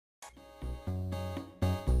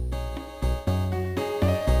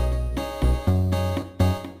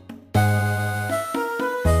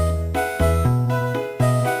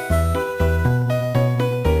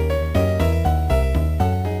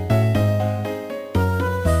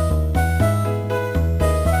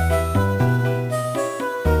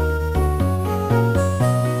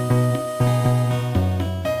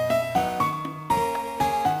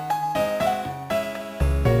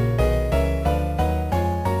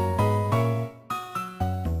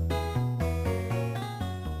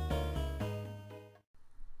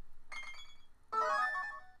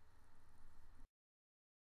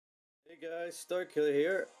Guys, Starkiller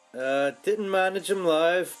here. Didn't manage him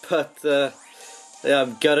live, but yeah,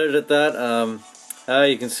 I'm gutted at that.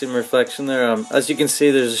 You can see my reflection there. As you can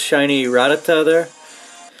see, there's a shiny rattata there.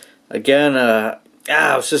 Again, I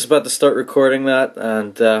was just about to start recording that,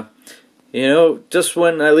 and you know, just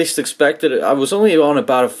when I least expected it, I was only on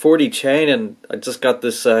about a 40 chain, and I just got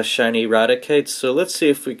this shiny rattata. So let's see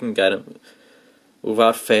if we can get him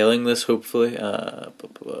without failing this. Hopefully.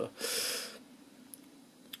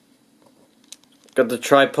 Got the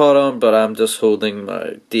tripod on, but I'm just holding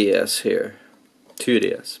my DS here.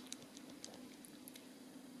 2DS.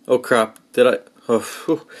 Oh crap, did I? Oh,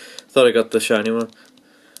 whew, thought I got the shiny one.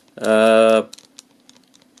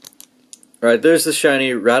 Right, there's the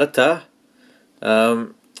shiny rattata.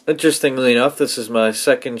 Interestingly enough, this is my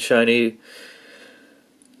second shiny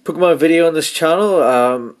Pokemon video on this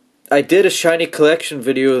channel. I did a shiny collection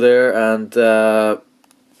video there, and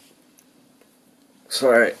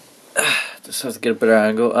sorry. Just have to get a better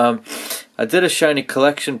angle. I did a shiny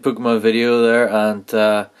collection Pokemon video there, and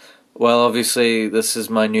well, obviously this is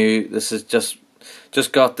my new. This is just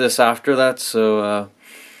got this after that, so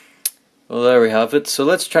well, there we have it. So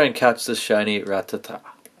let's try and catch this shiny rattata.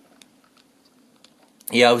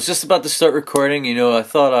 Yeah, I was just about to start recording. You know, I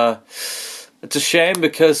thought it's a shame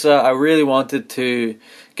because I really wanted to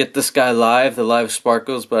get this guy live, the live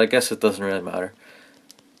Sparkles, but I guess it doesn't really matter.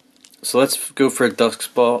 So let's go for a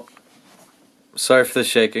Dusk Ball. Sorry for the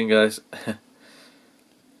shaking, guys.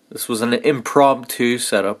 This was an impromptu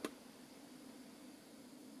setup.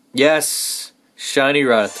 Yes! Shiny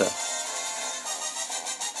rattata.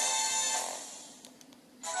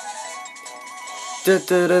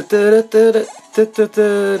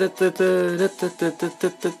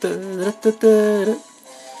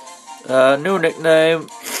 No nickname,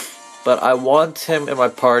 but I want him in my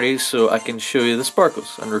party so I can show you the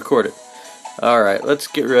Sparkles and record it. Alright, let's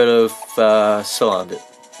get rid of Salandit.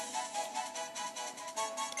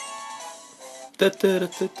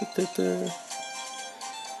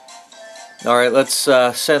 Alright, let's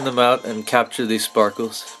send them out and capture these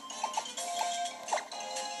Sparkles.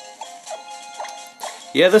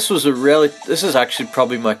 Yeah, this is actually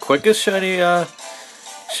probably my quickest shiny hunt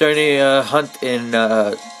in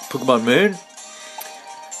Pokemon Moon.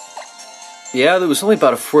 Yeah, there was only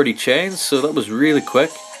about a 40 chains, so that was really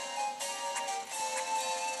quick.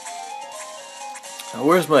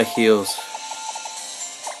 Where's my heals?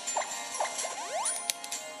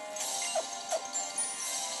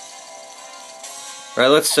 Right,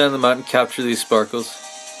 let's send them out and capture these Sparkles.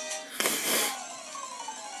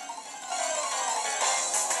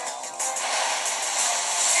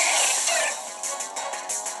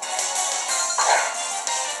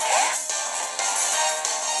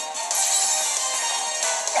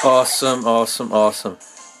 Awesome, awesome, awesome.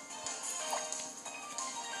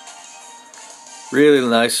 Really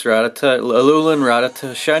nice rattata, alolan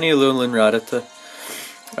rattata, shiny alolan rattata.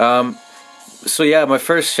 So yeah, my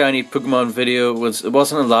first shiny Pokemon video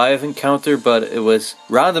wasn't a live encounter, but it was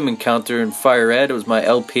random encounter in Fire Red. It was my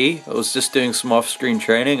LP. I was just doing some off-screen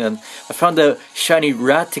training, and I found a shiny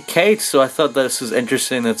Raticate. So I thought this was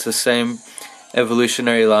interesting. It's the same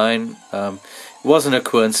evolutionary line. It wasn't a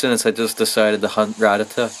coincidence. I just decided to hunt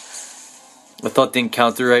Rattata. I thought the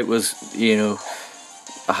encounter rate was, you know,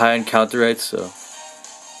 a high encounter rate, so.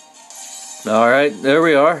 Alright, there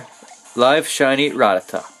we are. Live shiny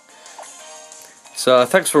Rattata. So,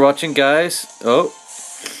 thanks for watching, guys. Oh,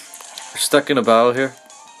 we're stuck in a battle here.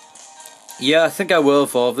 Yeah, I think I will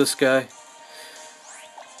evolve this guy.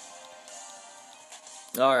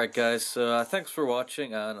 Alright, guys, so thanks for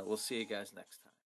watching, and we'll see you guys next time.